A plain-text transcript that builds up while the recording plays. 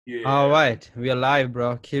Yeah. All right, we are live,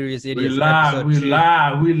 bro. Curious We Idiots, live, episode we 2.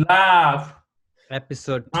 live, we live.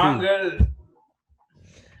 Episode 2. Nanga,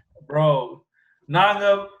 bro.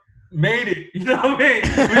 Nanga made it. You know what I mean?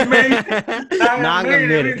 We made it. Nanga Nanga made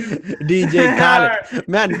made it. it. DJ Khaled.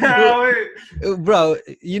 Man, Yeah, bro,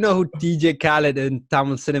 you know who DJ Khaled in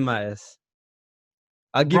Tamil cinema is?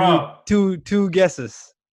 I'll give you bro. two guesses.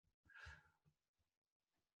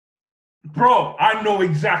 Bro, I know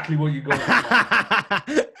exactly what you're going for.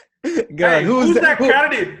 God, Hey, who's that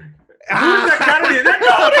candidate? Who's that candidate? That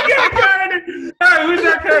no, get a candidate. Hey, who's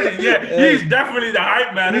that candidate? Yeah, he's definitely the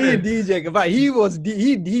hype man. He Isn't DJ, but he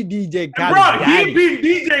DJ Khaled. Bro, daddy. he beat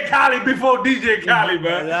DJ Khaled before DJ Khaled,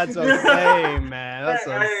 man. That's what I'm saying, man. That's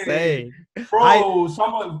what I'm saying. Bro,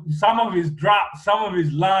 some of his drops, some of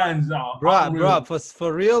his lines are bro,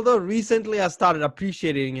 for real though, recently I started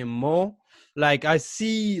appreciating him more. Like I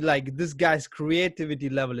see like this guy's creativity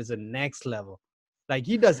level is a next level. Like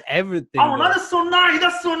he does everything. Oh, that's so nice.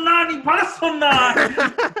 That's so nice. That's so nice.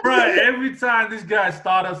 Bro, every time this guy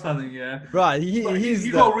starts something, yeah. Bro,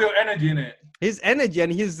 he's got real energy in it. His energy,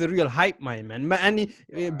 and he's the real hype man.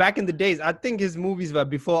 And back in the days, I think his movies were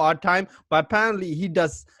before our time, but apparently he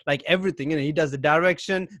does like everything. You know, he does the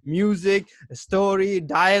direction, music, story,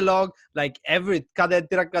 dialogue, like everything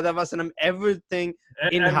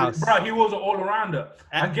in house. Bro, he was an all rounder.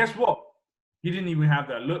 And guess what? He didn't even have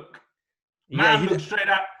that look. Man looked straight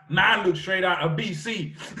out of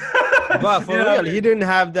BC. But for real, he didn't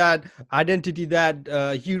have that identity that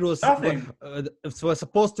heroes were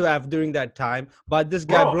supposed to have during that time. But this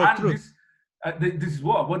guy broke through. This is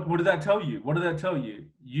what did that tell you? What did that tell you?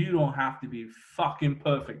 You don't have to be fucking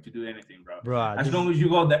perfect to do anything, bro. As long as you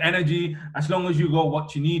got the energy, as long as you got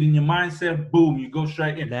what you need in your mindset, boom, you go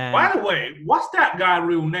straight in. Damn. By the way, what's that guy's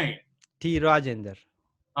real name? T. Rajender.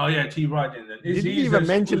 Oh yeah, T. Rajender. Did we even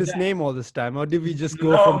mention his name all this time, or did we just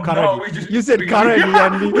go from Karadi? You said Karadi,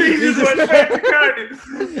 and we just went straight to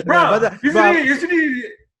Karadi. Bro,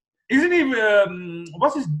 isn't he?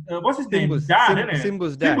 What's his name? Dad,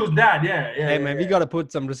 Simbu's dad. Simbu's dad. Yeah. Hey man, we gotta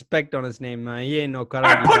put some respect on his name, man. He ain't no Karadi.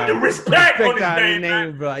 I put the respect on his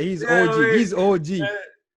name, bro. He's OG. He's OG.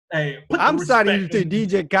 Hey, I'm starting to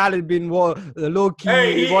DJ Khaled been low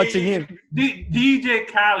key watching him. DJ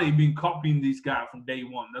Khaled been copying this guy from day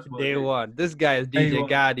one. That's what day one. This guy is DJ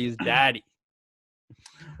Khaled's daddy.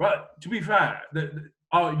 But to be fair,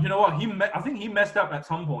 you know what? I think he messed up at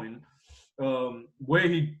some point. Where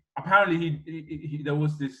he there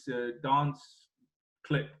was this dance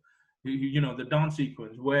clip. The dance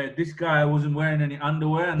sequence where this guy wasn't wearing any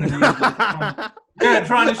underwear and then he was like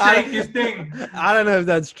trying to shake his thing. I don't know if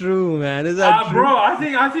that's true, man. Is that true? Bro, I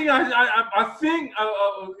think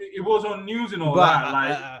it was on news and all that.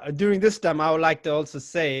 Like during this time, I would like to also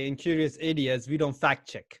say, in Curious Idiots, we don't fact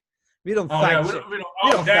check. We don't fact check. We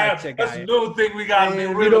don't fact check. That's another thing we gotta be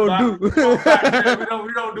real about. We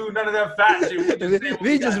don't do none of that fact shit.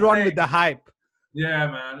 We just run with the hype. Yeah,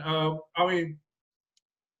 man. I mean.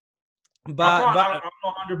 I'm not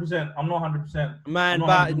 100%. I'm not 100%. Man,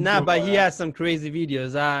 but he has some crazy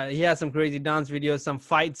videos. He has some crazy dance videos, some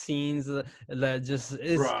fight scenes.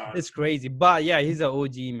 It's crazy. But yeah, he's an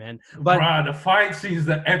OG, man. But the fight scenes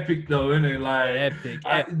are epic though, isn't it? Like epic.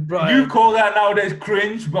 You call that nowadays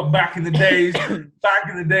cringe, but back in the days,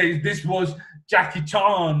 this was Jackie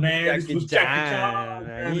Chan, man. This was Jackie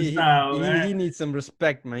Chan. He needs some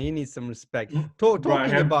respect, man. He needs some respect.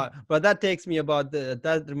 Talking about, but that takes me about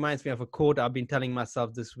that reminds me of a quote I've been telling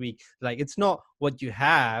myself this week. Like, it's not what you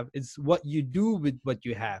have, it's what you do with what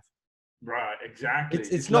you have. Right, exactly.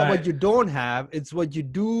 It's not what you don't have, it's what you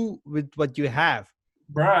do with what you have.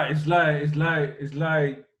 Bro, it's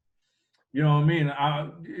like. You know what I mean?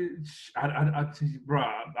 I'm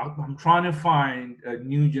trying to find a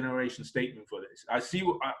new generation statement for this. I see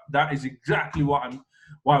that is exactly what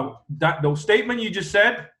the statement you just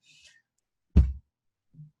said.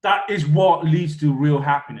 That is what leads to real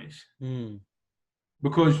happiness.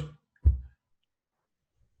 Because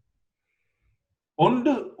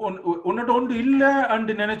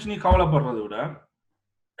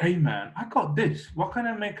hey man, I got this. What can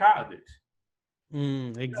I make out of this?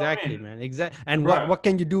 Exactly, man. Exactly. And what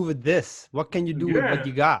can you do with this? What can you do with what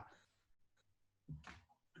you got?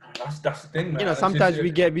 That's the thing, man. Sometimes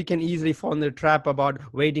we can easily fall in the trap about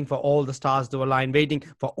waiting for all the stars to align, waiting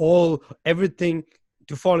for everything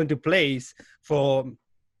to fall into place for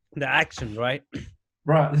the action, right?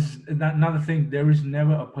 Bro, this is another thing. There is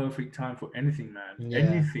never a perfect time for anything, man. Yeah.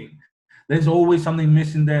 Anything. There's always something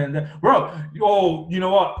missing there and there. Bro, you know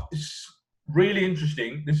what? It's really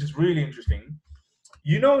interesting. This is really interesting.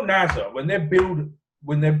 You know, NASA, when they build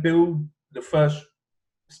the first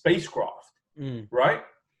spacecraft, right?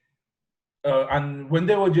 and when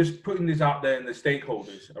they were just putting this out there in the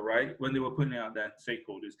stakeholders, all right, when they were putting it out there in the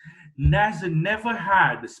stakeholders, NASA never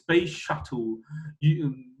had the space shuttle.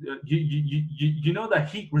 You know the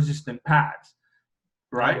heat resistant pads,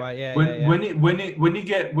 Oh, right? right. Yeah, yeah, yeah.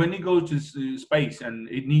 When it goes to space and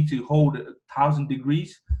it needs to hold 1,000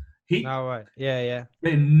 degrees heat, Oh, right. Yeah, yeah.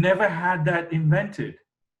 they never had that invented.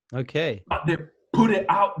 Okay. But they put it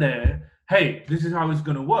out there. Hey, this is how it's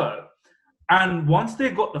going to work. And once they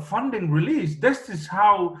got the funding released, this is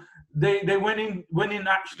how they went in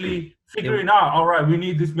actually figuring out. All right, we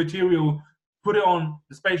need this material. Put it on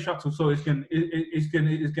the space shuttle so it can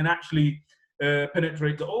actually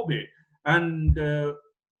penetrate the orbit. And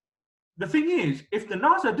the thing is, if the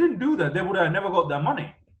NASA didn't do that, they would have never got their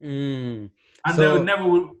money, Mm. and they would So never.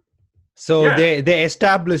 so Yeah, they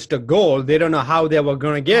established a goal. They don't know how they were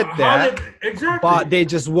gonna get there, exactly, but they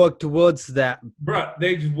just work towards that. bro.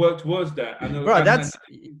 They just work towards that, Bro, and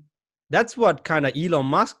that's what kind of Elon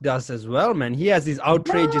Musk does as well, man. He has these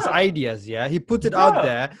outrageous bruh, ideas. Yeah, he puts it out bruh.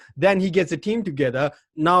 there, then he gets a team together.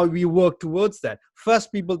 Now we work towards that. First,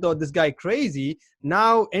 people thought this guy crazy.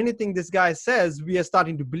 Now anything this guy says, we are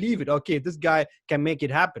starting to believe it. Okay, this guy can make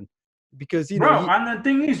it happen, because Bro, and the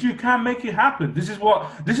thing is, you can make it happen. This is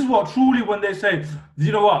what truly when they say,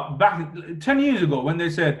 you know what, back 10 years ago when they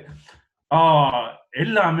said,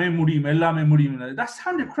 எல்லாமே முடியும், எல்லாமே முடியும். That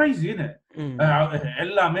sounded crazy, innit?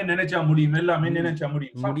 எல்லாமே நினைச்சா முடியும், எல்லாமே நினைச்சா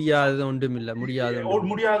முடியும். முடியாதது ஒன்றுமில்லை, முடியாதது Or ஒன்றுமில்லை.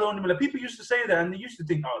 முடியாத ஒண்ணுமில்ல. People used to say that and they used to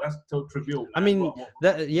think, oh, that's so trivial. Man. I mean,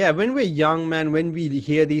 yeah, when we're young, man, when we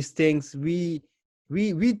hear these things,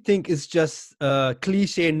 we think it's just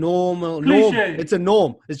cliche, normal. Cliche. Norm. It's a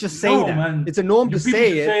norm. It's just saying that. Man. It's a norm to People say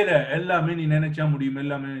should it. say that. எல்லாமே நீ நினைச்சா முடியும்,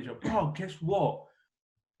 எல்லாமே நினைச்சா. Bro, guess what?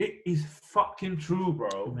 It is fucking true,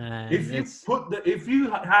 bro. Man, if you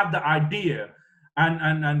have the idea,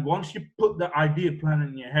 and once you put the idea plan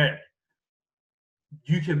in your head,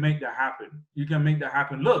 you can make that happen. You can make that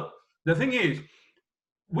happen. Look, the thing is,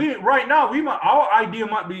 our idea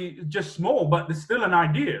might be just small, but it's still an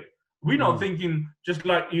idea. We're not thinking just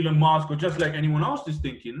like Elon Musk or just like anyone else is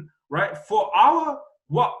thinking, right? For our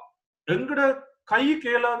what?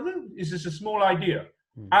 It's just a small idea,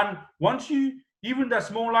 and once you. Even that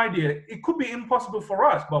small idea, it could be impossible for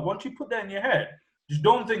us, but once you put that in your head, just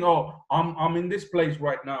don't think, oh, I'm in this place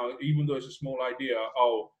right now, even though it's a small idea.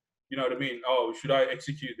 Oh, you know what I mean? Oh, should I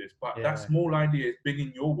execute this? But that small idea is big in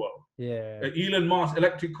your world. Yeah. Elon Musk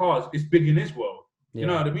electric cars is big in his world. You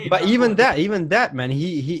know what I mean? But even that, man,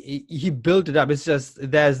 he built it up. It's just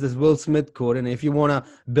there's this Will Smith quote, and if you want to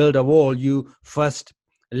build a wall, you first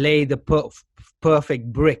lay the perfect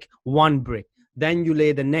brick, one brick, then you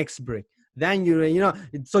lay the next brick. Then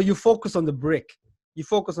so you focus on the brick. You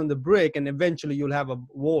focus on the brick, and eventually you'll have a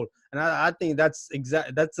wall. And I think that's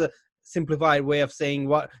a simplified way of saying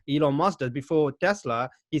what Elon Musk does. Before Tesla,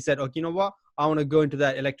 he said, "Okay, you know what? I want to go into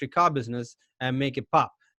that electric car business and make it pop."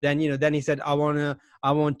 Then he said, "I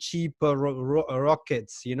want cheaper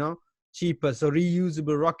rockets. Cheaper, so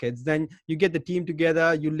reusable rockets." Then you get the team together,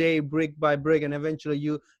 you lay brick by brick, and eventually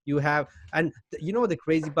you have. And you know the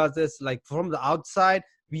crazy part is, like, from the outside,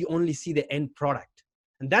 we only see the end product,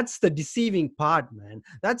 and that's the deceiving part, man.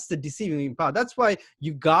 That's the deceiving part. That's why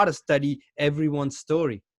you gotta study everyone's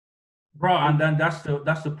story, bro. And then that's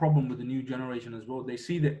the problem with the new generation as well. They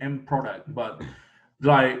see the end product, but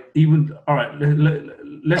like, even all right,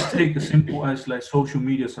 let's take a simple as like social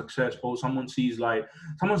media success, or someone sees like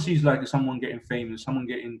someone getting famous, someone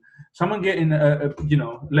getting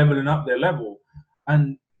leveling up their level, and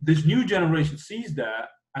this new generation sees that,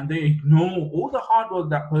 and they ignore all the hard work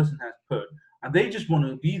that person has put, and they just want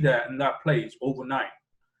to be there in that place overnight,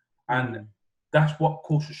 and that's what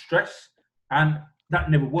causes stress, and that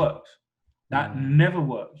never works. That never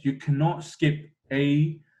works. You cannot skip A.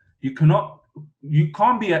 You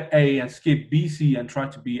can't be at A and skip B, C, and try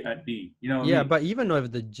to be at D. You know what I mean? But even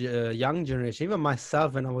with the young generation, even myself,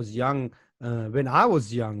 when I was young,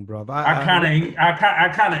 bro,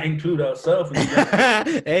 I kind of include ourselves.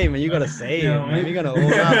 Hey, man, you gotta say it, man. You gotta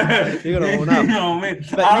own up. You gotta own up. You know what I mean?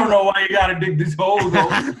 But I don't know why you gotta dig this hole, though.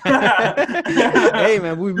 Hey,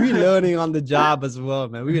 man, we learning on the job as well,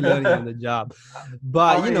 man. We learning on the job.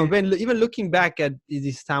 But when even looking back at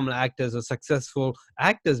these Tamil actors or successful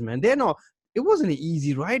actors, man, it wasn't an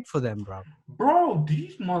easy ride for them, bro. Bro,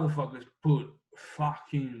 these motherfuckers put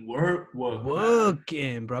fucking work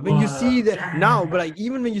in, bro. When you see that now, but like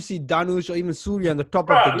even when you see Dhanush or even Surya on the top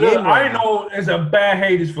of the game, I know there's a bad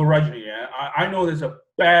haters for Rajini. Yeah, I know there's a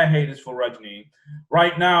bad haters for Rajini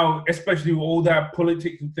right now, especially with all that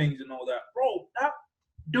politics and things and all that. Bro, that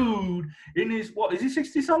dude in his, what is he,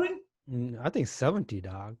 60 something? I think 70,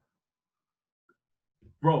 dog.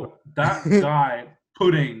 bro, that guy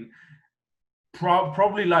putting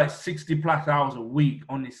probably like 60 plus hours a week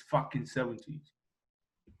on his fucking 70s.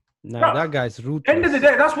 Nah, Bro, that guy's end of the ruthless.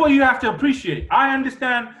 day, that's what you have to appreciate. I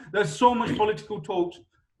understand there's so much political talks,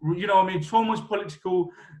 you know what I mean, so much political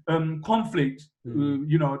conflict, Mm.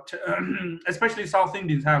 you know, especially South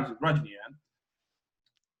Indians have with Rajini. Yeah?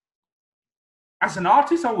 As an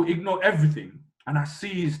artist, I will ignore everything, and I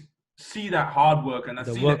see that hard work, and I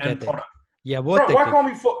The see the work end ethic. product. Yeah, work Bro, why ethic.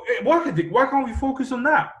 can't we work ethic? Why can't we focus on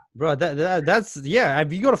that? Bro, that's yeah,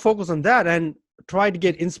 you got to focus on that and try to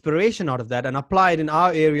get inspiration out of that and apply it in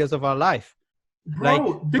our areas of our life. Like,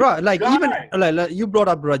 Bro, this bro, like guy. even like you brought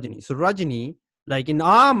up Rajini. So Rajini, like in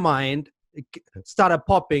our mind, started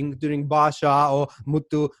popping during Basha or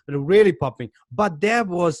Muttu, really popping. But there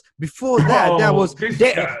was before that, there was Bro,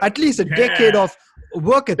 this guy. at least a decade Yeah. of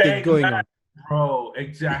work ethic going Man, on. bro,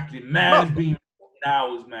 exactly. Bro, Man's being put in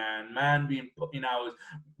hours, man. Man being put in hours.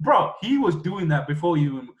 Bro, he was doing that before we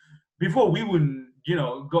even, you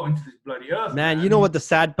know, got into this bloody earth, man, man. you know what the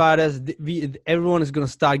sad part is? Everyone is gonna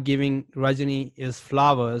start giving Rajini his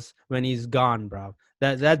flowers when he's gone, bro.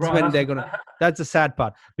 That's Bro, when they're gonna. That's the sad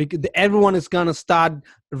part because everyone is gonna start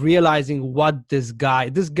realizing what this guy.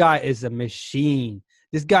 This guy is a machine.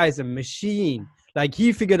 This guy is a machine. Like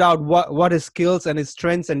he figured out what his skills and his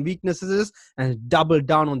strengths and weaknesses is, and doubled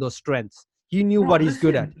down on those strengths. He knew bro, what he's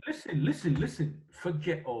good at. listen.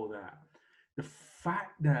 Forget all that. The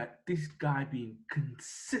fact that this guy being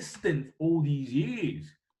consistent all these years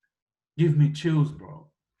give me chills, bro.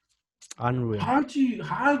 Unreal. How do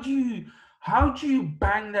you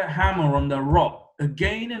bang that hammer on the rock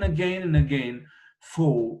again and again and again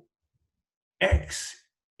for X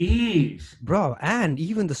years? Bro, and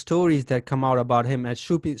even the stories that come out about him at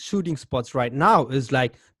shooting spots right now is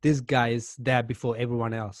like this guy is there before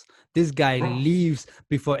everyone else. This guy Bro, leaves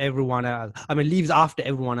before everyone else. I mean, leaves after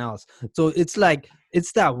everyone else. So it's like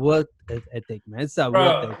it's that work ethic, man. It's that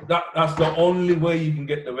work ethic. that's the only way you can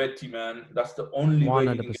get the red tea, man. That's the only way you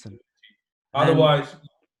can get the 100%. red tea. Otherwise,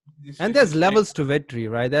 And there's levels to victory,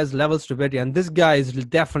 right? There's levels to victory, and this guy is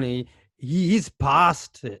definitely he's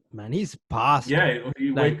past it, man. He's past yeah. it.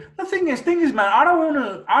 Wait. Like, The thing is, man. I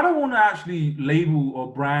don't wanna actually label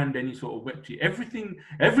or brand any sort of red tea.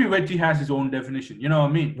 Every red tea has its own definition. You know what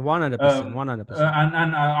I mean? 100%, 100%.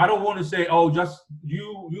 And I don't want to say, oh, just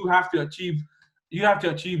you have to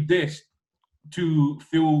achieve this to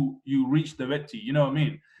feel you reach the red tea. You know what I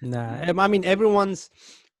mean? Nah, I mean everyone's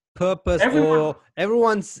purpose Everyone, or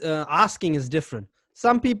everyone's asking is different.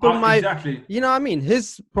 Some people might, exactly. you know, I mean,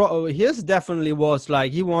 his definitely was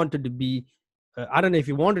like he wanted to be. I don't know if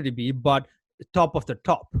he wanted to be, but top of the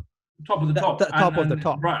top. Top of the top, Top of the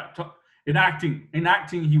top. right. In acting,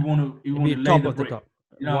 he want to Be lay top the of the brick. top.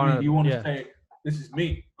 You know what I mean? You want to Yeah. say, "This is me.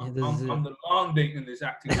 Yeah, I'm, this is I'm the long dick in this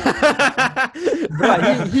acting."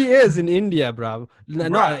 bro, he is in India, bro.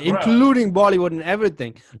 Right. Including Bollywood and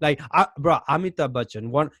everything. Like, bro, Amitabh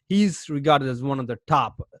Bachchan, he's regarded as one of the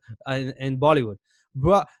top in Bollywood.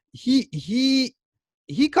 Bro, he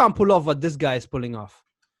can't pull off what this guy is pulling off.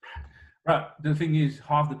 Right. The thing is,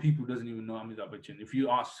 half the people doesn't even know Amitabh Bachchan. If you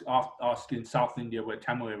ask in South India, where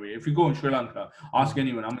Tamil area, if you go in Sri Lanka, ask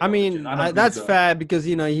anyone. I mean, that's fair because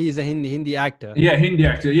you know he's a Hindi actor. Yeah, Hindi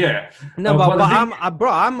actor. Yeah. No, but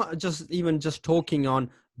I'm just talking on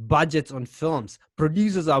budgets on films.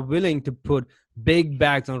 Producers are willing to put big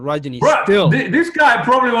bags on Rajini. Bruh, Still, this guy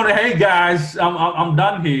probably want to, hey guys, I'm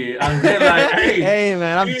done here. And they're like, hey, hey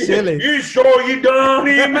man, I'm chilling. You sure you done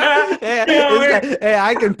here, man? Hey, You know it's like, hey,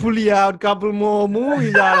 I can pull you out a couple more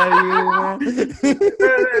movies out of you,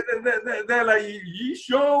 man. They're like, you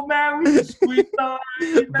sure, man? We can squeeze on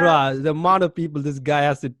you, man. Bruh, the amount of people this guy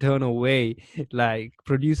has to turn away, like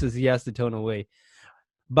producers, he has to turn away.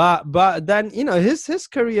 But then you know his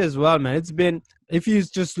career as well, man. It's been, if you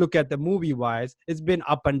just look at the movie wise, it's been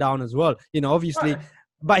up and down as well. You know, obviously,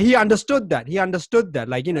 but he understood that.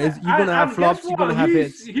 Like, you know, you're gonna have flops, you're gonna have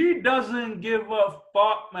hits. He doesn't give a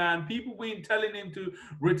fuck, man. People been telling him to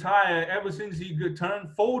retire ever since he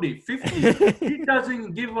turned 40, 50. He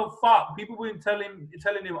doesn't give a fuck. People been telling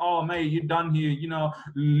him, oh mate, you're done here. You know,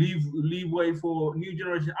 leave way for new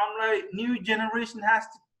generation. I'm like, new generation has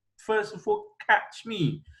to first of all catch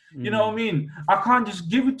me. You know what I mean? I can't just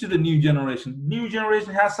give it to the new generation. New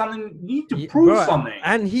generation has need to prove something.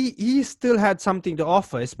 And he still had something to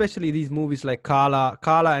offer, especially these movies like Kala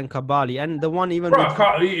and Kabali, and the one even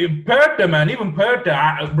Perta, man. Even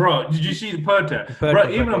Perta, bro. Did you see the Perta? Bro,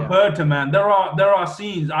 even a Perta, man. There are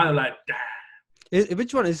scenes I like. Damn.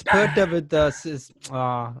 Which one is Perta with the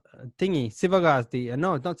thingy? Sivagati?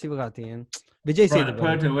 No, not Sivagati. Vijay Sethupathi.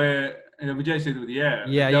 Perta, where Vijay Sethupathi, Yeah,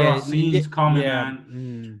 there yeah, are scenes coming, yeah.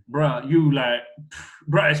 and bruh, you like,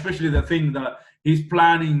 bruh, especially the thing that he's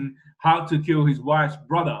planning how to kill his wife's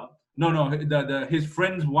brother. No, his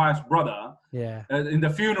friend's wife's brother Yeah. in the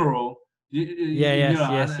funeral. Yeah, You yes,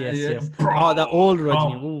 know, yes, yes, yes. Oh, the bro, old come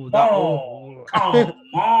Rajini. Ooh, the on, old come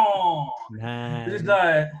on. It's man.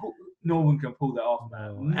 like no one can pull that off, No. man.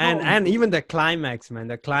 No one And can. even the climax, man.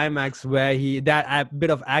 The climax where he that bit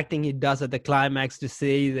of acting he does at the climax to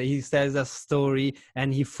say that he says a story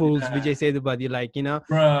and he fools Yeah, Vijay Sethupathi, like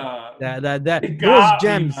bruh, that it those got me,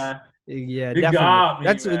 gems. man. Yeah, It definitely. got me,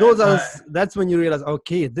 man. Like, That's when you realize,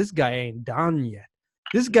 okay, this guy ain't done yet.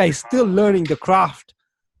 This guy is still learning the craft.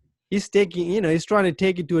 He's taking, he's trying to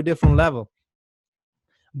take it to a different level.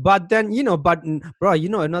 But then, bro,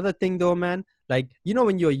 another thing though, man, like,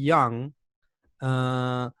 when you're young,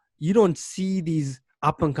 you don't see these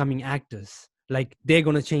up and coming actors like they're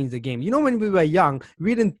gonna change the game. When we were young,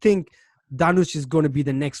 we didn't think Danush is gonna be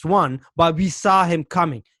the next one, but we saw him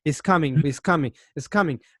coming. He's coming. He's coming. He's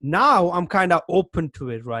coming. Now I'm kind of open to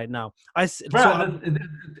it right now.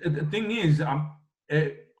 the thing is, uh,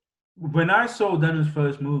 when I saw Daniel's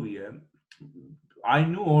first movie, I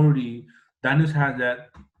knew already Daniel had that.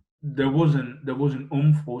 There wasn't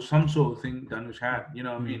oomph or some sort of thing Daniel had. You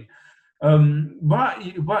know what I mean?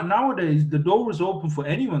 But nowadays the door is open for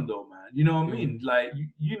anyone, though, man. You know what I mean? Like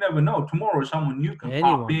you never know. Tomorrow someone new can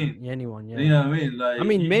pop in. Anyone, yeah. You know what I mean? Like I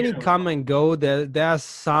mean, you many never come know. and go. There are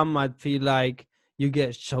some I feel like you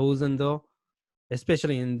get chosen though,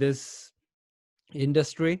 especially in this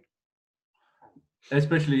industry.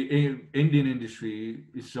 Especially in Indian industry,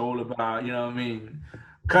 it's all about, you know what I mean?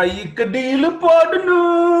 Kayi kadil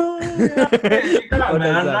padnu. You know what I mean? You got, What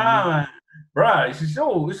does man, that nah, mean? man. Bruh,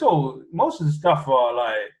 it's so most of the stuff are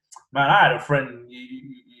like, man, I had a friend,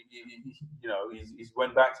 he's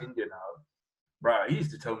went back to India now. Bruh, he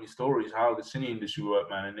used to tell me stories how the cine industry worked,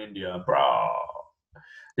 man, in India. Bruh,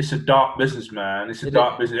 it's a dark business, man. It's a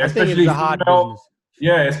dark business, I think it's especially a hard female. business.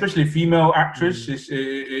 Yeah, especially female actress.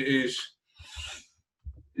 Mm,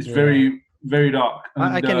 It's yeah. very, very dark,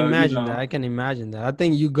 I and can imagine that. I can imagine that. I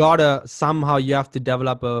think you gotta somehow you have to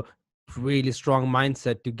develop a really strong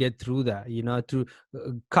mindset to get through that. To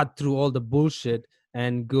cut through all the bullshit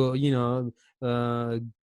and go. Uh,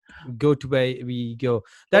 go to where we go.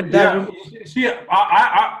 yeah. See,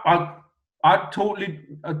 I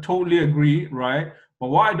totally agree, right? But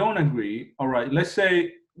what I don't agree, all right, let's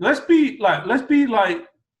be like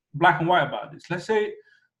black and white about this. Let's say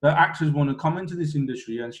the actors want to come into this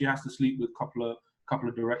industry and she has to sleep with couple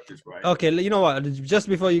of directors, right? Okay, you know what? Just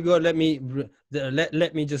before you go, let me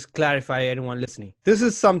just clarify anyone listening. This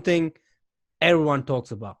is something everyone talks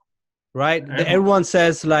about, right? Everyone. Everyone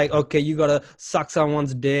says like, okay, you gotta suck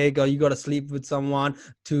someone's dick or you gotta sleep with someone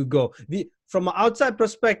to go. From an outside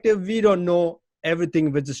perspective, we don't know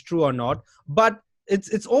everything which is true or not, but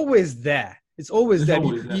it's always there. It's always It's there.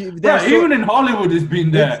 always there, There's bro. so Even in Hollywood, it's been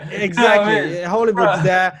it's there. You know what I exactly mean, Hollywood's bro?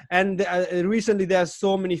 there, and recently there's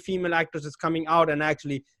so many female actresses coming out and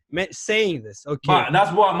actually saying this. Okay, But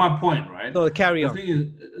that's what my point, right? so carry The on. thing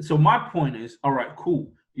is, so my point is, all right,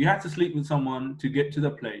 cool. You have to sleep with someone to get to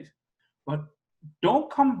the place, but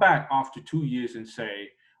don't come back after 2 years and say,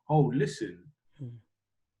 "Oh, listen,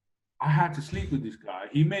 I had to sleep with this guy.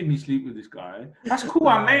 He made me sleep with this guy. That's cool.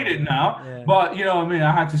 I made it now, Yeah. but you know what I mean.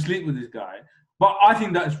 I had to sleep with this guy." But I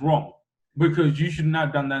think that's wrong because you shouldn't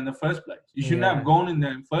have done that in the first place. You shouldn't have gone in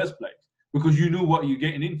there in the first place because you knew what you're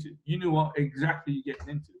getting into. You knew what exactly you're getting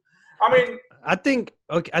into. I mean, I think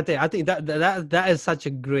okay. I think that is such a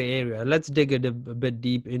gray area. Let's dig a bit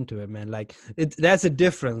deep into it, man. Like there's a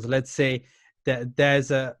difference. Let's say that there's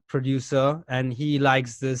a producer and he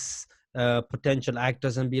likes this potential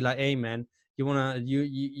actors and be like, hey, man, you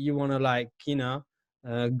wanna like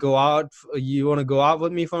go out? You wanna go out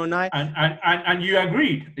with me for a night? and you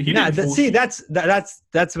agreed. He Nah, didn't force you.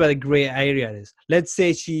 that's where the gray area is. Let's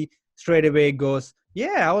say she straight away goes,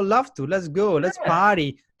 "Yeah, I would love to. Let's go. Let's Yeah.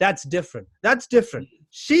 party." That's different. That's different.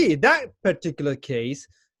 That particular case,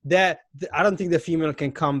 that I don't think the female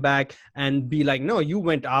can come back and be like, "No, you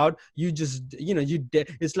went out. You just, you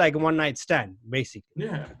did." It's like a one night stand, basically.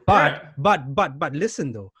 Yeah. But Yeah. but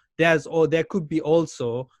listen though, there could be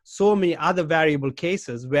also so many other variable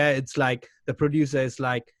cases where it's like the producer is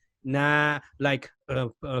like, nah, like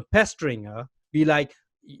pestering her, be like,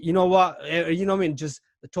 you know what, you know what I mean, just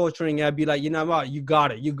torturing her, be like, you know what, you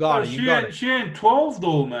got it, you got But it, you got it. she ain't 12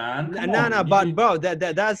 though, man. Come Nah, on. but bro,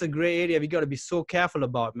 that's a gray area we gotta be so careful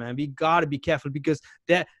about, man. We gotta be careful because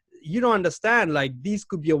that you don't understand. Like these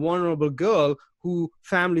could be a vulnerable girl who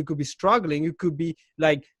family could be struggling. It could be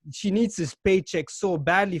like she needs this paycheck so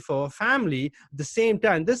badly for her family. At the same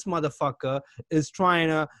time, this motherfucker is trying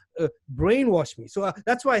to brainwash me. So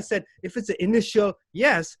that's why I said, if it's an initial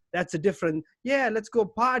yes, that's a different, yeah, let's go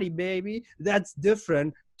party, baby. That's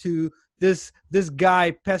different to this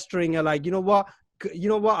guy pestering her like, you know what,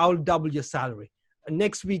 I'll double your salary.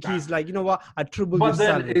 Next week he's like, you know what, I triple your But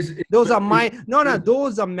then salary. Those are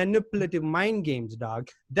those are manipulative mind games, dog.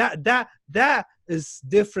 That is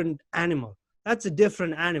different animal. That's a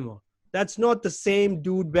different animal. That's not the same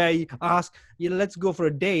dude where you ask, let's go for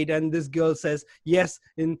a date, and this girl says yes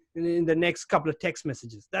in the next couple of text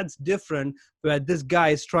messages. That's different, where this guy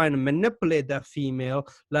is trying to manipulate that female,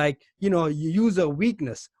 like, you use her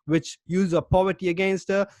weakness, which use her poverty against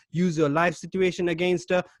her, use her life situation against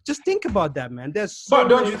her. Just think about that, man. There's so But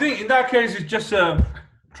don't you think in that case it's just a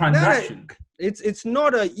transaction? It's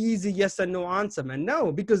not an easy yes or no answer, man.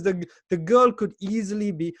 No, because the girl could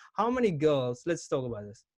easily be, how many girls, let's talk about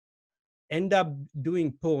this, end up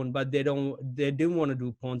doing porn, but they didn't want to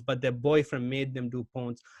do porn, but their boyfriend made them do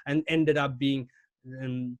porns and ended up being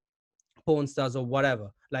porn stars or whatever.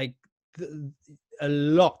 Like a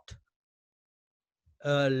lot.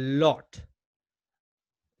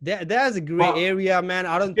 There's a gray area, man.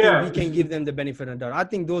 I don't think we can give them the benefit of the doubt. I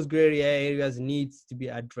think those gray areas needs to be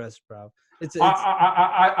addressed, bro.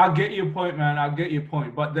 I get your point, man. I get your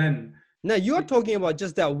point, but then no, you're talking about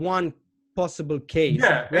just that one possible case,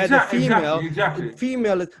 yeah, where exactly, the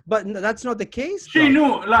female is, but that's not the case. She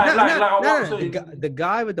knew, the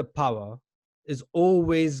guy with the power is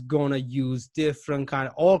always gonna use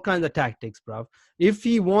all kinds of tactics, bro. If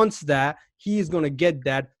he wants that, he is gonna get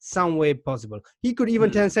that some way possible. He could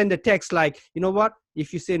even send a text like, you know what?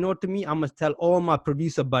 If you say no to me, I'm gonna tell all my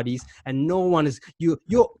producer buddies, and no one is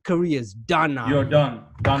your career is done now. You're done.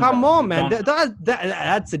 Come on, man.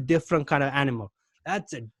 That's a different kind of animal.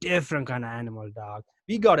 That's a different kind of animal, dog.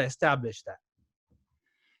 We gotta establish that.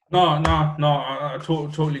 No, I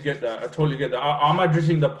totally get that. I'm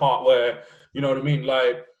addressing the part where, you know what I mean?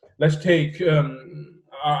 Like, let's take,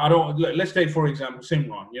 let's take, for example,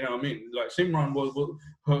 Simran, you know what I mean? Like, Simran was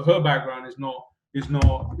her background is not, you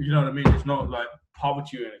know what I mean? It's not like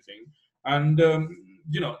poverty or anything. And,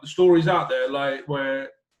 the stories out there, like,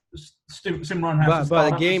 where Simran has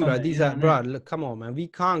but again, bro, these are, bro, look, come on, man. We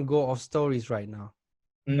can't go off stories right now.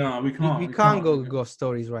 No, we can't. We can't go off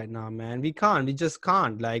stories right now, man. We can't. We just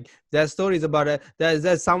can't. Like, there's stories about it.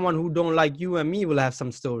 There's someone who don't like you and me will have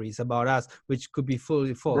some stories about us, which could be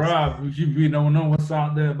fully false. Bro, we don't know what's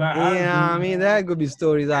out there about us. Yeah, I mean, there could be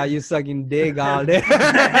stories. You sucking dick all day. Imagine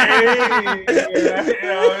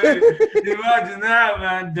that,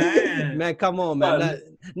 man. Damn. Man, come on, man.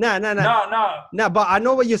 No, but I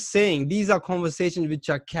know what you're saying. These are conversations which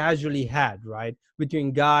are casually had, right?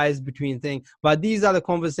 Between guys, between things. But these are the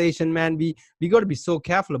conversation, man. We got to be so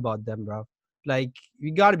careful about them, bro. Like,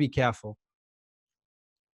 we got to be careful.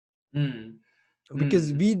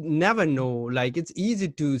 Because we never know. Like, it's easy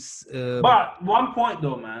to... But one point,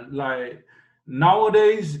 though, man. Like,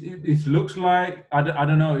 nowadays, it looks like... I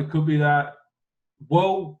don't know. It could be that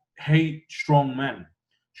world hate strong men.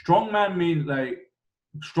 Strong man means, like...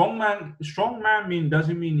 Strong man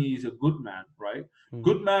doesn't mean he's a good man, right?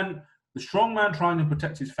 Good man, the strong man trying to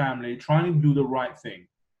protect his family, trying to do the right thing.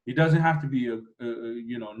 He doesn't have to be a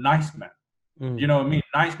nice man. You know what I mean?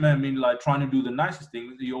 Nice man mean like trying to do the nicest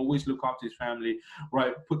thing. He always look after his family,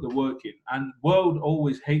 right? Put the work in. And world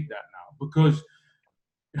always hate that now because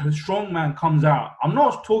a strong man comes out. I'm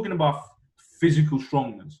not talking about physical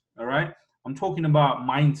strongness, all right? I'm talking about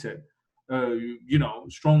mindset,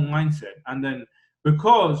 strong mindset. And then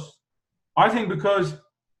because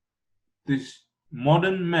this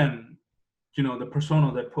modern men, the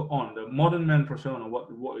persona they put on, the modern men persona, what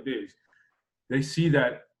it is, they see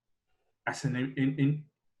that as an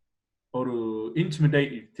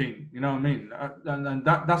intimidating thing. You know what I mean? And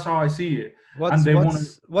that's how I see it. What's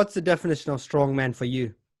the definition of strong man for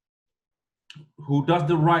you? Who does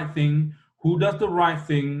the right thing? Who does the right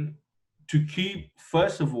thing to keep,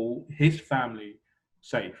 first of all, his family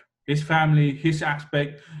safe? His family, his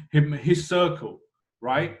aspect, his circle,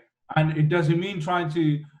 right? And it doesn't mean trying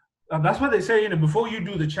to... that's what they say, before you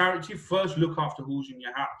do the charity, first look after who's in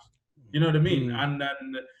your house. You know what I mean? And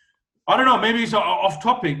then, I don't know, maybe it's off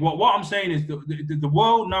topic. What I'm saying is the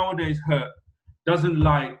world nowadays doesn't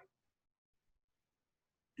like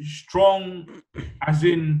strong as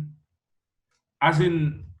in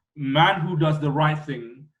man who does the right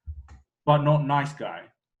thing, but not nice guy.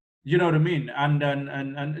 You know what I mean? And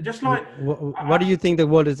just like... What do you think the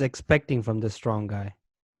world is expecting from the strong guy?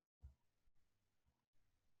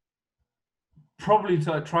 probably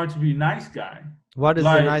try to be nice guy. What is the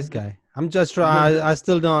Like nice guy? I'm just trying. the I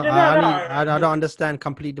still don't. yeah, no, I no, don't understand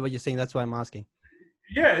completely what you're saying. That's why I'm asking.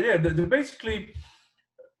 yeah. Basically,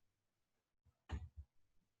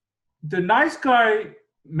 the nice guy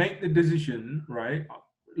make the decision, right?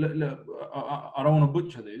 I don't want to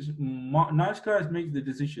butcher this. Nice guys make the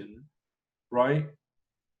decision, right?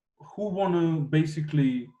 Who want to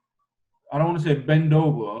basically, I don't want to say bend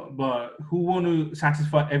over, but who want to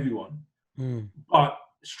satisfy everyone. Mm. But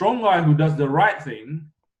strong guy who does the right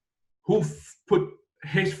thing, who put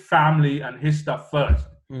his family and his stuff first,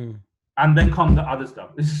 and then come the other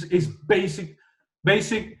stuff. It's basic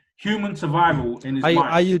human survival in his mind.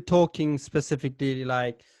 Are you talking specifically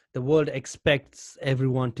like the world expects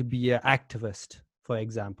everyone to be an activist, for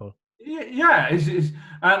example? Yeah,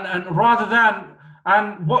 and rather than,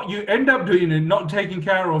 and what you end up doing is not taking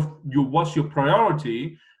care of what's your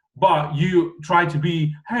priority, but you try to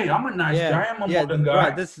be, hey, I'm a nice guy, I'm a modern guy.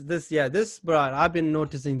 Right. This, bro. I've been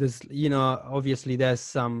noticing this. You know, obviously,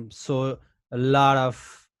 there's a lot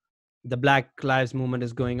of the Black Lives Movement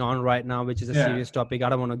is going on right now, which is a serious topic. I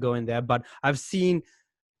don't want to go in there, but I've seen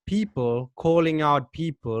people calling out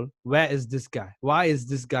people. Where is this guy? Why is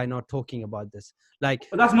this guy not talking about this? Like,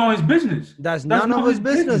 but that's not his business. That's none of his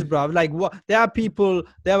business, bro. Like, what? There are people.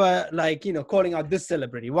 They were like, calling out this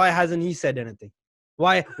celebrity. Why hasn't he said anything?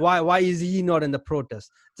 Why is he not in the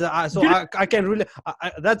protest? So I can really.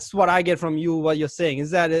 That's what I get from you. What you're saying is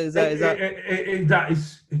that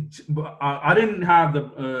I didn't have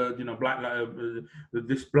the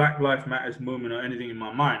this Black Lives Matters movement or anything in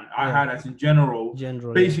my mind. I had as in general.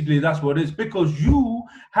 Basically, that's what it is, because you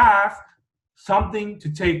have something to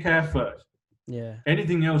take care first. Yeah.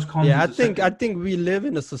 Anything else comes. Yeah, I think we live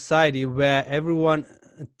in a society where everyone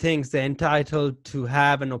thinks they're entitled to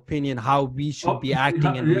have an opinion how we should be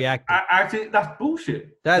acting and reacting. I think that's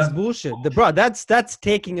bullshit. That's bullshit. Bro, that's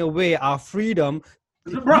taking away our freedom.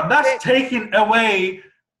 Bro, that's taking away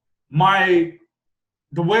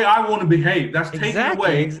the way I want to behave. That's taking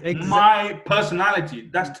away my personality.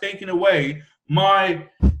 That's taking away my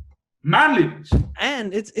manliness.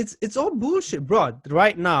 And it's all bullshit, bro.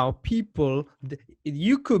 Right now, people,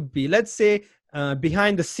 you could be, let's say,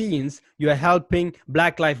 behind the scenes, you are helping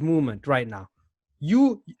Black Lives Movement right now.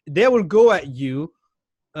 They will go at you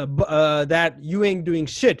that you ain't doing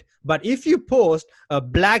shit. But if you post a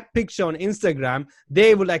black picture on Instagram,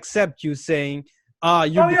 they will accept you saying,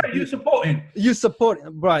 you supporting. You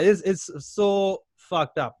support, bro. It's so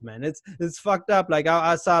fucked up, man. It's fucked up. Like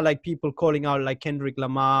I saw like people calling out like Kendrick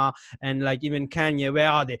Lamar and like even Kanye. Where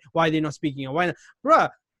are they? Why are they not speaking? Why not? Bro,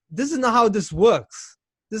 this is not how this works.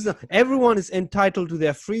 Everyone is entitled to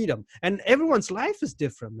their freedom, and everyone's life is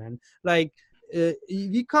different, man. Like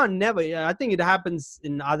you can't never. I think it happens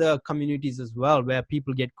in other communities as well, where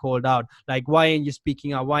people get called out. Like, why ain't you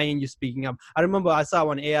speaking up? Why ain't you speaking up? I remember I saw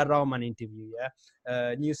one A.R. Rahman interview,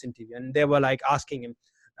 news interview, and they were like asking him,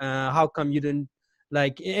 how come you didn't?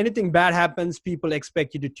 Like, anything bad happens, people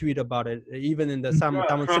expect you to tweet about it, even in the Tamil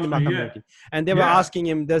cinema community. And they were asking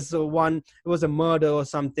him, it was a murder or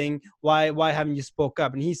something. Why haven't you spoke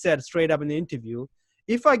up? And he said straight up in the interview,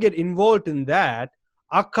 if I get involved in that,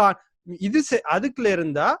 I can't. The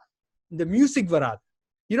music varad.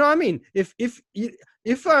 You know what I mean?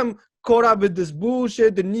 If I'm caught up with this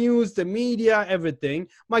bullshit, the news, the media, everything,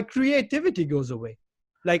 my creativity goes away.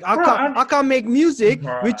 Like I can't make music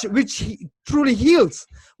which truly heals,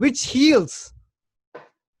 which heals.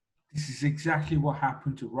 This is exactly what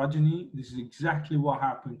happened to Rajini. This is exactly what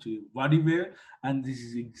happened to Vadivel, and this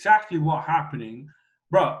is exactly what happening,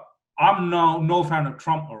 bro. I'm no fan of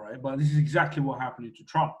Trump, all right, but this is exactly what happening to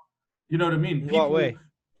Trump. You know what I mean? What way?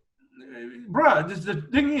 Bro, the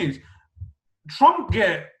thing is, Trump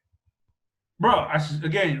again,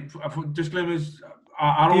 for disclaimers,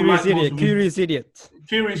 I don't Curious idiot.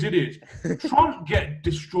 Trump get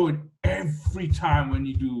destroyed every time when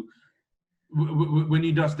he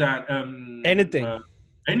does that.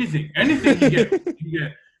 Anything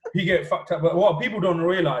he get fucked up. But what people don't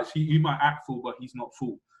realize, he might act fool, but he's not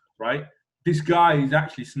fool, right? This guy is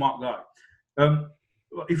actually a smart guy.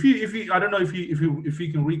 If he, I don't know if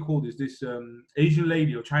he can recall this Asian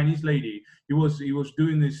lady or Chinese lady, he was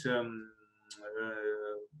doing this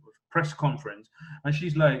press conference, and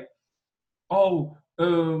she's like, the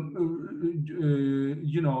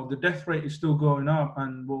death rate is still going up,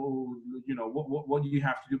 and what do you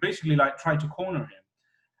have to do? Basically, like, try to corner him,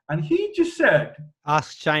 and he just said,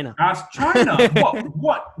 "Ask China."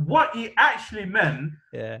 What he actually meant.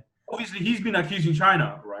 Yeah. Obviously, he's been accusing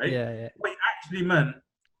China, right? Yeah. What he actually meant,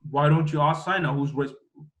 why don't you ask China,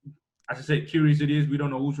 as I say, curious it is, we don't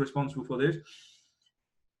know who's responsible for this.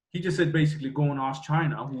 he just said basically go and ask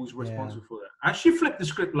China who was Yeah. responsible for that. And she flipped the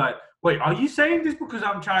script like, wait, are you saying this because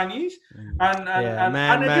I'm Chinese? Yeah,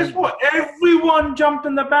 And guess what? Everyone jumped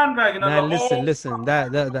in the bandwagon and man. like, oh Listen.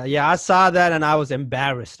 Yeah, I saw that and I was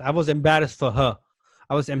embarrassed. I was embarrassed for her.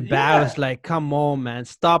 I was yeah. embarrassed. Like, come on, man,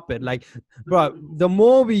 stop it. Like, bro, the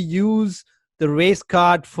more we use the race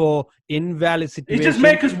card for invalid It just situation,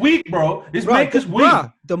 make us weak, bro. It's bro, make us weak.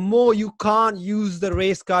 the more you can't use the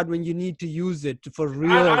race card when you need to use it for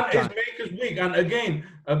real And it's time. make us weak. And again,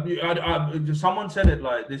 someone said it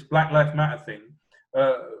like this Black Lives Matter thing.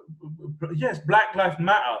 Uh, yes, Black Lives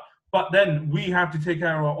Matter, but then we have to take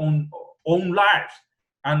care of our own lives.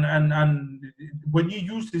 And when you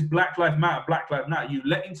use this Black Lives Matter, you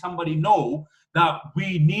letting somebody know that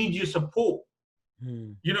we need your support.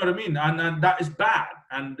 You know what I mean? And that is bad.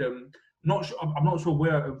 And not sure. I'm not sure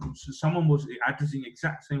where someone was addressing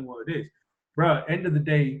exact same what it is, bro. End of the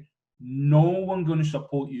day, no one gonna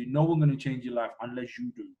support you. No one gonna change your life unless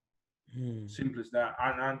you do. Simple as that.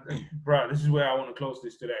 And bro, this is where I want to close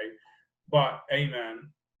this today. But hey,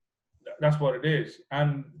 man, that's what it is.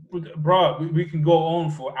 And bro, we can go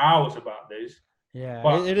on for hours about this. Yeah,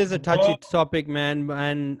 But it is a touchy topic, man.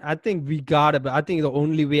 And I think I think the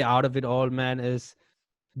only way out of it all, man, is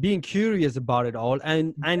being curious about it all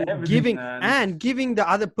and everything, man. giving the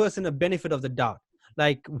other person a benefit of the doubt,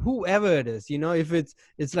 like whoever it is, you know. If it's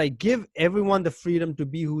like, give everyone the freedom to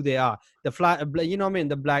be who they are. You know what I mean,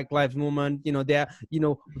 the Black Lives Movement, you know, they're, you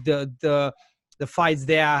know, the fights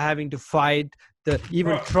they are having to fight,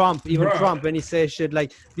 even Trump when he says shit,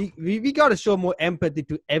 like we got to show more empathy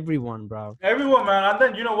to everyone, bro. Everyone, man. And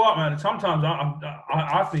then you know what, man, sometimes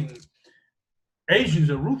I think Asians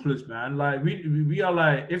are ruthless, man. Like we are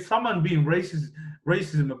like, if someone being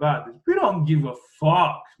racism about this, we don't give a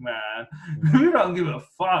fuck, man. We don't give a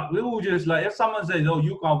fuck. We will just like, if someone says, "Oh,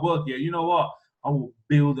 you can't work here," you know what? I will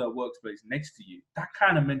build a workspace next to you. That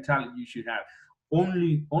kind of mentality you should have.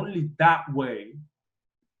 Only that way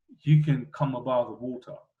you can come above the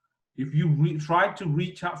water. If you try to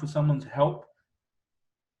reach out for someone's help,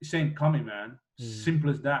 it ain't coming, man. Simple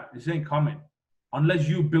as that. It ain't coming. Unless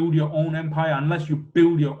you build your own empire, unless you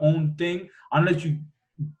build your own thing, unless you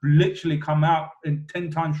literally come out in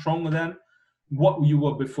 10 times stronger than what you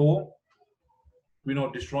were before, we're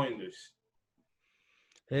not destroying this.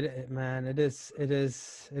 Man, it is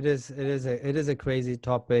a crazy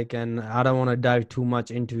topic, and I don't want to dive too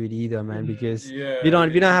much into it either, man, because we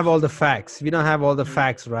don't have all the facts. We don't have all the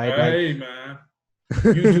facts, right? Hey, man.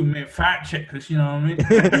 You two men fact checkers, you know what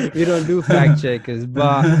I mean? We don't do fact checkers,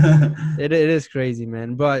 but it is crazy,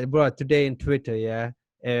 man. But today in Twitter, yeah,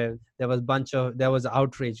 there was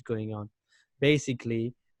outrage going on.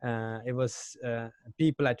 Basically, it was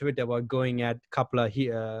people at Twitter were going at a couple of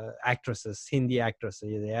actresses, Hindi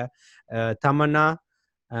actresses, yeah, Tamanna,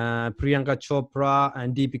 Priyanka Chopra,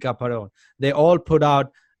 and Deepika Padukone. They all put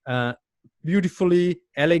out beautifully,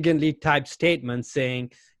 elegantly typed statements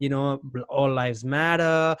saying, you know, all lives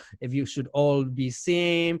matter, if you should all be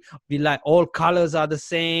same, we like all colors are the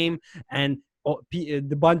same. And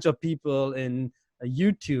the bunch of people in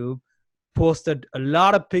YouTube posted a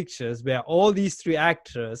lot of pictures where all these three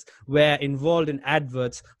actors were involved in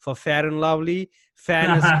adverts for Fair and Lovely,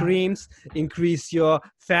 fairness creams, increase your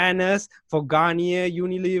fairness for Garnier,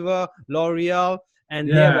 Unilever, L'Oreal. And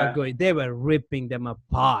they were ripping them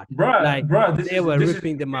apart. They were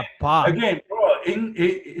ripping them apart. Again, bro,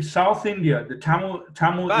 in South India, the Tamil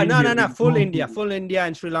India. No, full India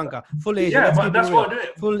and Sri Lanka. Full Asia. Yeah, but that's what it is.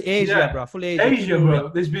 Full Asia, bro. Full Asia. Asia,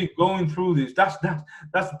 bro. It's been going through this. That's the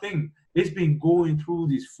thing. It's been going through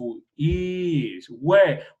this for years.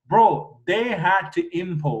 Where, bro, they had to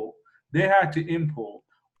import,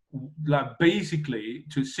 like basically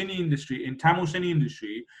to cine industry, in Tamil cine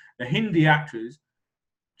industry, the Hindi actors,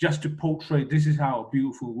 just to portray this is how a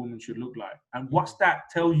beautiful woman should look like. And what's that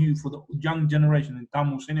tell you for the young generation in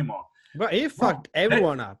Tamil cinema? But it fucked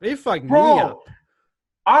everyone up. It fucked me up.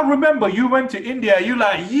 I remember you went to India, you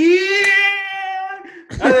like, yeah!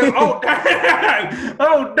 Then, oh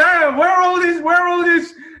damn, where all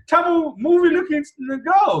this Tamil movie looking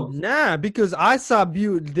go? Nah, because I saw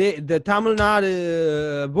the Tamil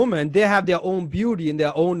Nadu women, they have their own beauty in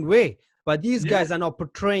their own way. But these guys are not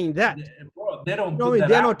portraying that. Bro, they don't. No,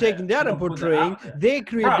 they're not taking that and portraying. They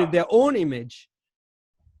created their own image.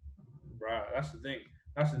 Bro, that's the thing.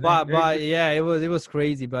 But yeah, it was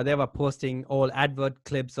crazy. But they were posting all advert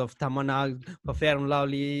clips of Tamanna for Fair and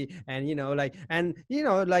Lovely, and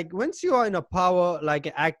like once you are in a power like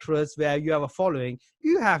an actress where you have a following,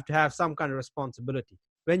 you have to have some kind of responsibility.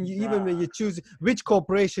 when you even when Bruh. you choose which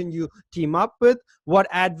corporation you team up with, what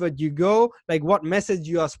advert you go, like what message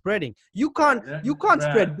you are spreading. You can't you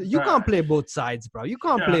can't play both sides, bro. You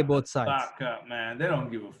can't play Shut the both sides. fuck up, man. They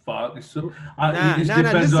don't give a fuck. It's so, Nah, it nah, nah.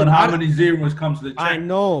 depends on Listen, how many zeros comes to the I check.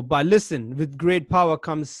 know, but listen, with great power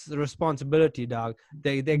comes responsibility, dog.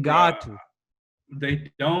 They Bruh, got to.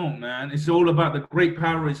 they don't, man. It's all about the great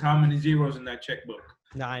power is how many zeros in that checkbook.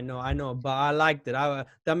 Nah, I know, but I liked it.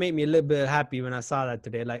 That made me a little bit happy when I saw that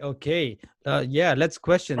today. Like, okay, yeah, let's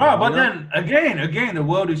question Bro, them. but then again, the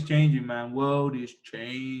world is changing, man. World is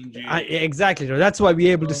changing. Exactly. That's why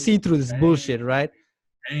we're able to World see is through this bullshit, right?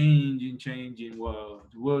 changing world.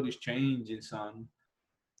 The world is changing, son.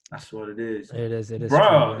 That's what it is. It is true, Bro,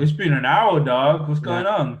 bro. it's been an hour, dog. What's Nah, going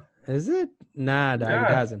on? is it? Nah, dog, it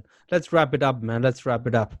Yeah. hasn't. Let's wrap it up, man. Let's wrap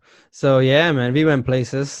it up. So yeah, man, we went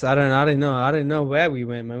places. I didn't know where we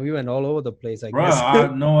went, man. We went all over the place, I Bro, guess. I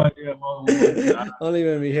have no idea what we went to. Only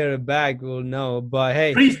when we hear it back, we'll know. But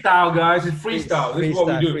hey, Freestyle, guys. It's freestyle. This is what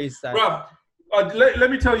we freestyle, do. freestyle. Bro, let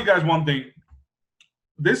me tell you guys one thing.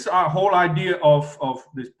 This whole idea of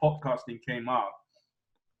this podcasting came out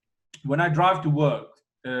when I drive to work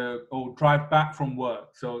or drive back from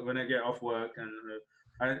work. So when I get off work, and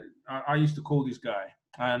I used to call this guy,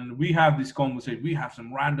 and we have this conversation. We have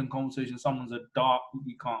some random conversation. Someone's a dark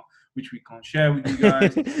which we can't share with you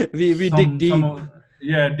guys. we dig deep.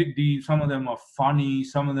 Dig deep. Some of them are funny.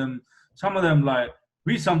 Some of them like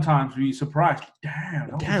we surprised.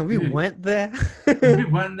 Damn, We went there. we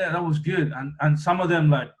went there. That was good. And some of them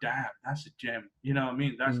like, damn, that's a gem. You know what I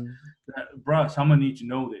mean? Bruh, someone needs to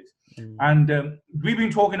know this. And we've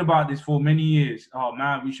been talking about this for many years. Oh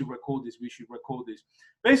man, we should record this. We should record this.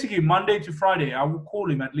 Basically, Monday to Friday, I will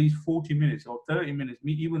call him at least 40 minutes or 30 minutes,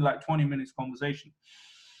 even like 20 minutes conversation.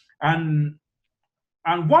 And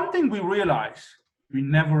one thing we realized, we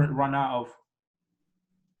never run out of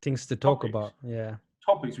things to talk about. Yeah.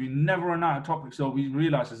 Topics. We never run out of topics. So we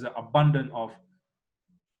realize there's an abundance of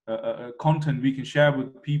content we can share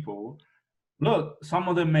with people. Look, some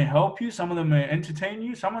of them may help you, some of them may entertain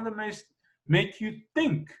you, some of them may make you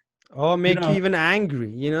think, or make you even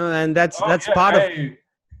angry. And that's part of.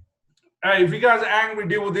 Hey, if you guys are angry,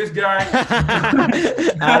 deal with this guy.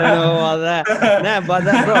 I don't know about that.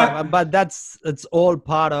 Nah, but it's all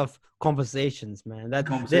part of conversations, man.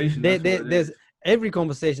 There's every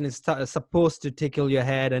conversation is supposed to tickle your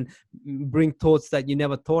head and bring thoughts that you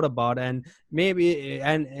never thought about, and maybe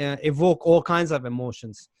evoke all kinds of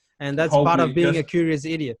emotions. And that's part of being a curious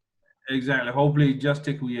idiot. Exactly. Hopefully, just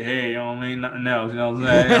tickle your hair. You know what I mean? Nothing else. You know what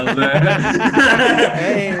I'm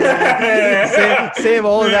saying? Save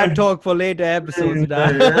all that talk for later episodes.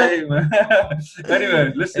 Hey, man.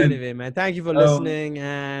 Anyway, listen. Anyway, man, thank you for listening.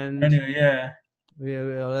 And anyway, yeah.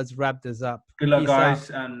 Let's wrap this up. Good luck, guys,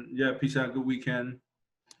 and yeah, peace out. Good weekend.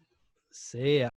 See ya.